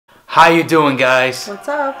How you doing, guys? What's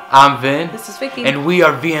up? I'm Vin. This is Vicky. And we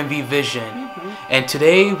are VMV Vision. And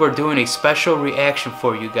today we're doing a special reaction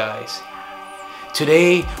for you guys.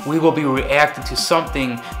 Today we will be reacting to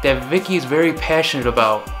something that Vicky is very passionate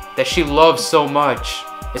about, that she loves so much.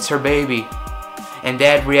 It's her baby. And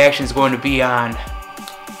that reaction is going to be on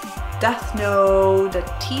Death Note, the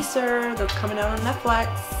teaser that's coming out on Netflix.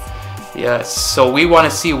 Yes, so we want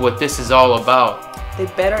to see what this is all about. They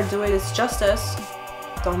better do it its justice.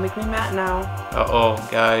 Don't make me mad now. Uh-oh,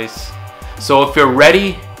 guys. So if you're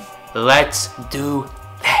ready, let's do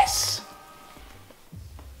this.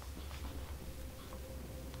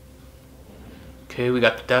 Okay, we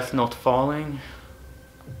got the Death Note falling.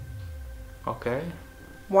 Okay.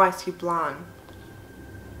 Why is he blonde?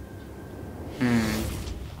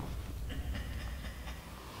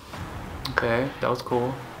 Okay, that was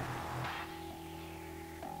cool.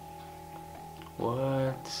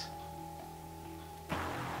 What?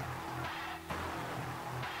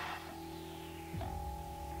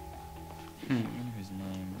 Whose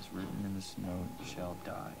name is written in this note shall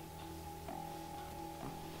die.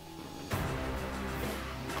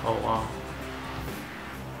 Oh wow.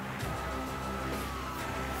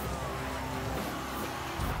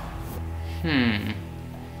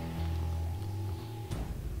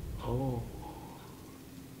 Oh.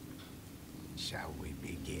 Shall we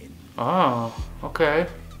begin? Oh, okay.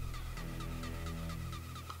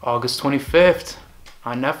 August 25th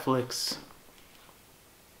on Netflix.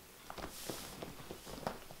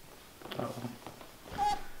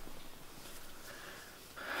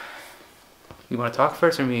 You want to talk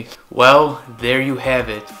first or me? Well, there you have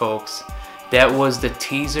it, folks. That was the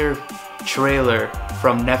teaser trailer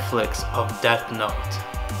from Netflix of Death Note.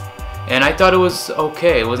 And I thought it was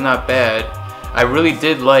okay, it was not bad. I really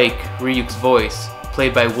did like Ryuk's voice,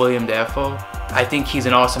 played by William Dafoe. I think he's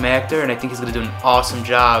an awesome actor, and I think he's gonna do an awesome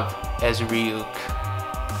job as Ryuk.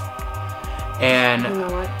 And You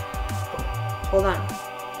know what? Hold on.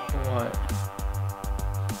 What?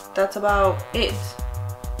 That's about it.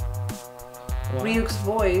 What? Ryuk's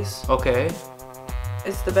voice Okay.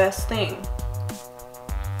 is the best thing.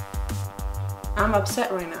 I'm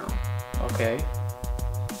upset right now. Okay.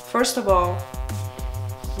 First of all,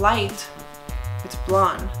 Light, it's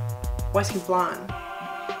blonde. Why is he blonde?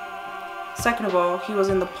 Second of all, he was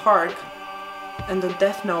in the park and the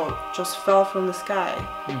Death Note just fell from the sky.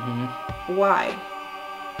 Why?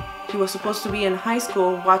 He was supposed to be in high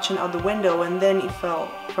school watching out the window and then he fell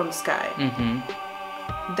from the sky.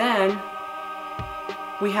 Then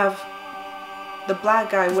we have the black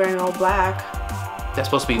guy wearing all black. That's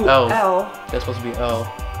supposed to be Who- L. L. That's supposed to be L.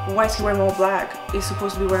 Why is he wearing all black? He's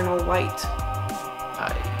supposed to be wearing all white.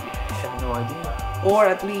 I have no idea. Or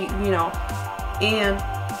at least, you know, and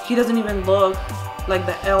he doesn't even look like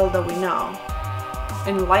the L that we know.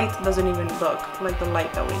 And Light doesn't even look like the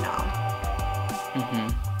Light that we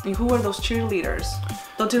know. And who are those cheerleaders?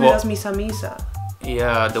 Don't tell me Well- that's Misa Misa.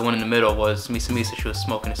 Yeah, the one in the middle was Misa Misa. She was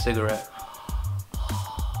smoking a cigarette.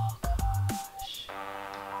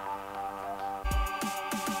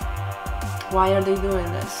 Why are they doing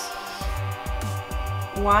this?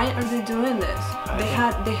 Why are they doing this? They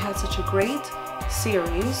had such a great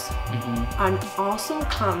series, an awesome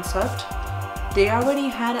concept. They already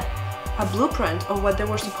had a blueprint of what they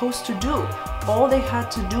were supposed to do. All they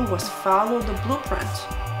had to do was follow the blueprint.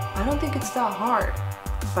 I don't think it's that hard.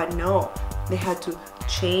 But no, they had to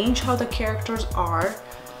change how the characters are.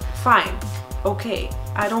 Fine, okay,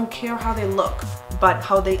 I don't care how they look, but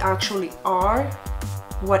how they actually are,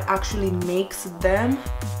 what actually makes them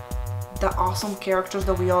the awesome characters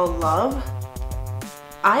that we all love.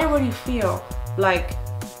 I already feel like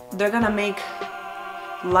they're gonna make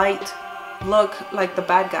Light look like the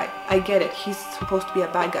bad guy. I get it, he's supposed to be a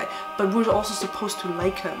bad guy, but we're also supposed to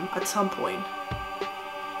like him at some point.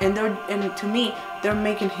 And to me, they're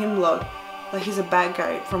making him look like he's a bad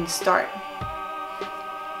guy from the start.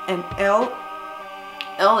 And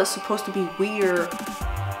L is supposed to be weird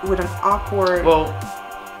with an awkward,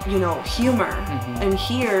 you know, humor. And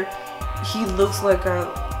here, he looks like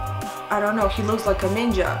I don't know, he looks like a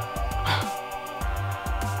ninja.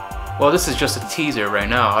 Well, this is just a teaser right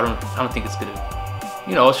now. I don't think it's gonna,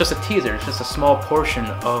 you know, it's just a teaser. It's just a small portion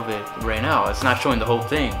of it right now. It's not showing the whole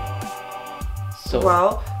thing. So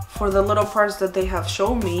Well, for the little parts that they have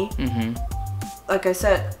shown me, like I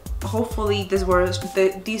said, hopefully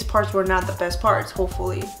these parts were not the best parts,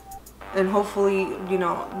 hopefully. And hopefully, you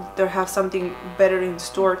know, they'll have something better in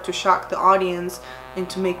store to shock the audience and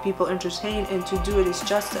to make people entertained and to do it its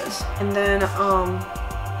justice. And then,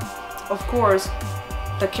 of course,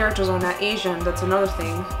 the characters are not Asian. That's another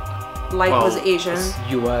thing. Light was Asian.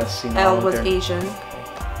 US, you know, L was Asian.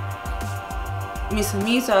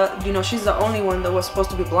 Misa, you know, she's the only one that was supposed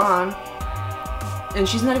to be blonde. And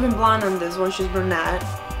she's not even blonde on this one, she's brunette.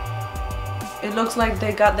 It looks like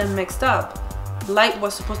they got them mixed up. Light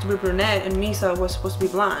was supposed to be brunette and Misa was supposed to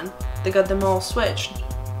be blonde. They got them all switched.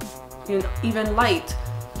 You know, even Light,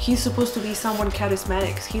 he's supposed to be someone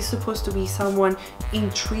charismatic. He's supposed to be someone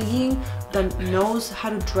intriguing that knows how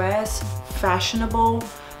to dress, fashionable,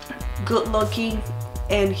 good looking.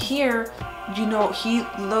 And here, you know, he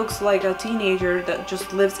looks like a teenager that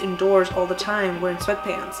just lives indoors all the time wearing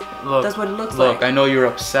sweatpants. Look, that's what it looks like. Look, I know you're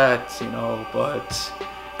upset, you know, but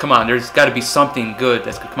come on, there's got to be something good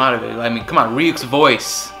that's gonna come out of it. I mean, come on, Ryuk's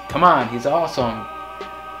voice. Come on, he's awesome.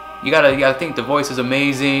 You gotta think the voice is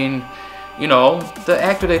amazing. You know, the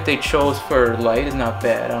actor that they chose for Light is not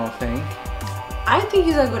bad, I don't think. I think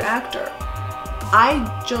he's a good actor.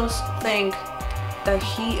 I just think that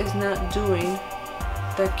he is not doing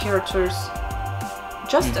the character's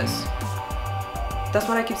justice. That's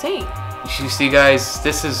what I keep saying. You see, guys,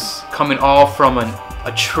 this is coming all from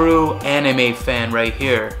a true anime fan right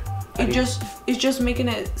here. It's just making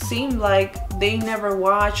it seem like they never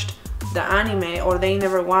watched the anime, or they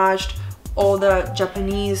never watched all the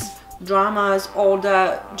Japanese dramas, all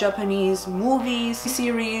the Japanese movies,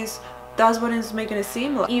 series. That's what it's making it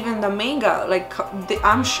seem like. Even the manga, like,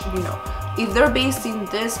 I'm sure, you know, if they're basing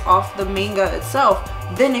this off the manga itself,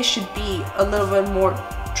 then it should be a little bit more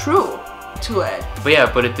true to it. But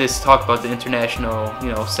yeah, but it does talk about the international,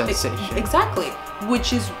 you know, sensation. Exactly,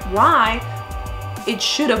 which is why it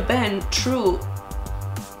should have been true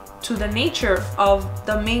to the nature of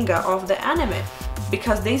the manga, of the anime,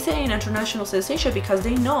 because they say an international sensation because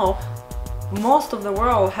they know most of the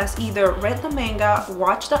world has either read the manga,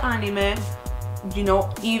 watched the anime, you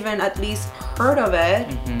know, even at least heard of it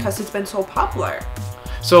because it's been so popular.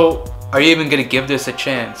 So are you even gonna give this a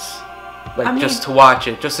chance? Like, I mean, just to watch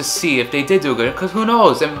it, just to see if they did do good, because who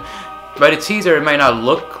knows? And by the teaser it might not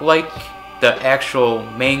look like the actual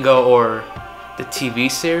manga or the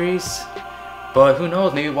TV series, but who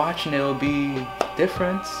knows, maybe watching it will be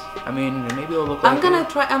different. I mean, maybe it'll look like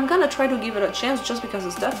I'm gonna try to give it a chance just because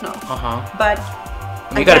it's Death Note. But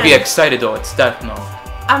you gotta be excited though, it's Death Note.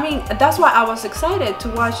 I mean, that's why I was excited to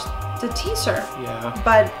watch the teaser. Yeah.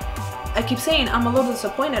 But I keep saying I'm a little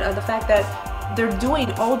disappointed at the fact that they're doing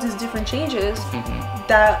all these different changes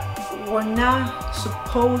that were not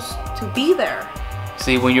supposed to be there.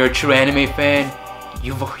 See, when you're a true anime fan,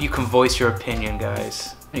 you can voice your opinion,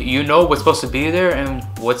 guys. You know what's supposed to be there and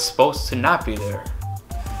what's supposed to not be there.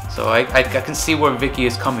 So I can see where Vicky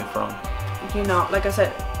is coming from. You know, like I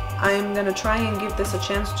said, I'm gonna try and give this a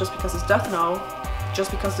chance just because it's Death Note,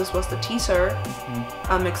 just because this was the teaser.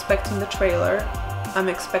 I'm expecting the trailer. I'm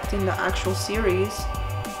expecting the actual series.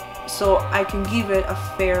 So I can give it a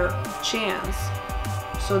fair chance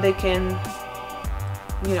so they can,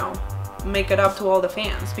 you know, make it up to all the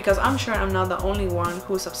fans, because I'm sure I'm not the only one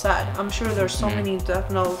who's upset. I'm sure there's so many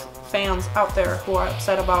Death Note fans out there who are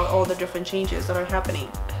upset about all the different changes that are happening.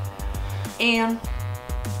 And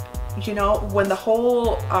you know, when the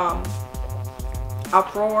whole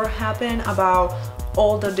uproar happened about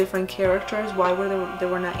all the different characters, why they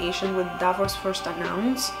were not Asian when that was first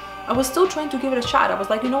announced, I was still trying to give it a shot. I was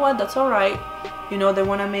like, you know what, that's alright. You know, they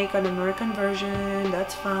want to make an American version,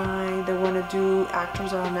 that's fine. They want to do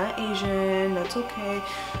actors that are not Asian, that's okay.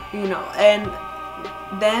 You know, and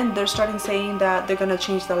then they're starting saying that they're gonna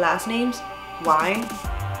change the last names. Why?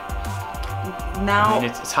 Now, I mean,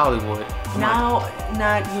 it's Hollywood. Now,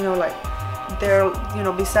 not, you know, like, they're, you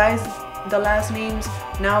know, besides the last names,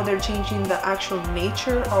 now they're changing the actual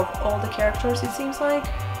nature of all the characters, it seems like.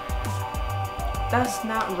 That's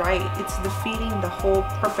not right. It's defeating the whole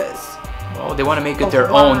purpose. Well, they want to make it their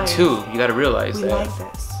own too. You gotta realize that. We like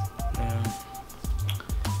this. Yeah.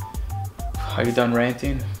 Are you done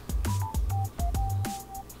ranting?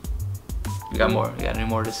 You got more? You got any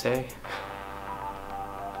more to say?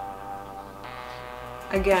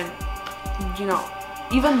 Again, you know,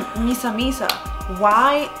 even Misa,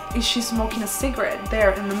 why is she smoking a cigarette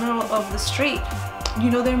there in the middle of the street? You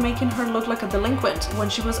know, they're making her look like a delinquent when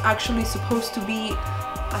she was actually supposed to be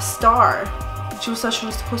a star. She was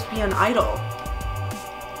actually supposed to be an idol.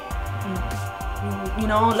 You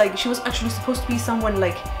know, like, she was actually supposed to be someone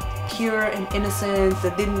like pure and innocent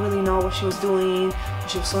that didn't really know what she was doing.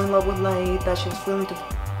 She was so in love with Light that she was willing to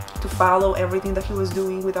follow everything that he was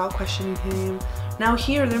doing without questioning him. Now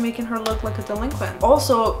here they're making her look like a delinquent.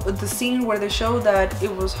 Also, the scene where they show that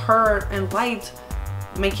it was her and Light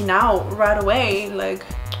making out right away, like,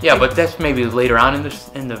 yeah, but that's maybe later on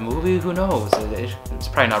in the movie. Who knows? It's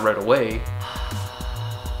probably not right away.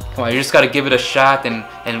 Come on, you just gotta give it a shot,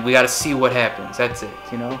 and we gotta see what happens. That's it,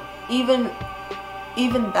 you know. Even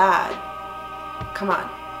even that, come on,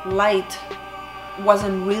 Light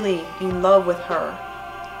wasn't really in love with her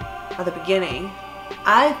at the beginning.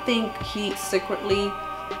 I think he secretly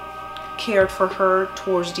cared for her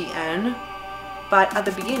towards the end, but at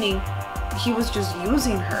the beginning he was just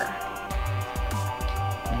using her.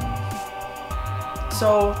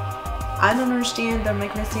 So I don't understand, they're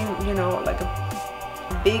making it seem, you know, like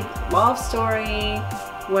a big love story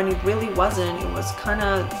when it really wasn't. It was kind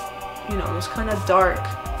of, you know, it was kind of dark.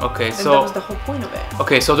 Okay, and so that was the whole point of it.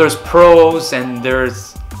 Okay, so there's pros and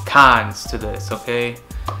there's cons to this, okay?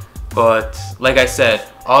 But like I said,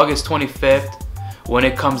 August 25th, when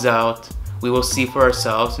it comes out, we will see for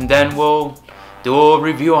ourselves, and then we'll do a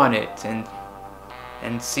review on it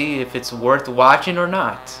and see if it's worth watching or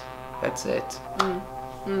not. That's it.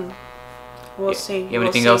 We'll see. You have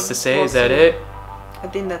anything else to say? Is that it? I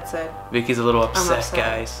think that's it. Vicky's a little upset,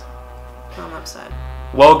 guys. I'm upset.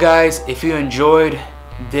 Well, guys, if you enjoyed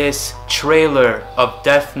this trailer of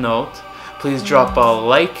Death Note, please drop a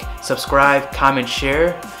like, subscribe, comment,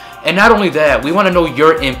 share. And not only that, we want to know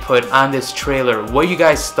your input on this trailer. What you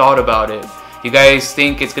guys thought about it. You guys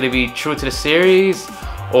think it's going to be true to the series,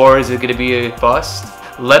 or is it going to be a bust?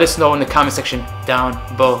 Let us know in the comment section down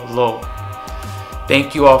below.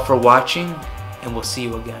 Thank you all for watching, and we'll see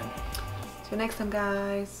you again. See you next time,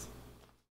 guys.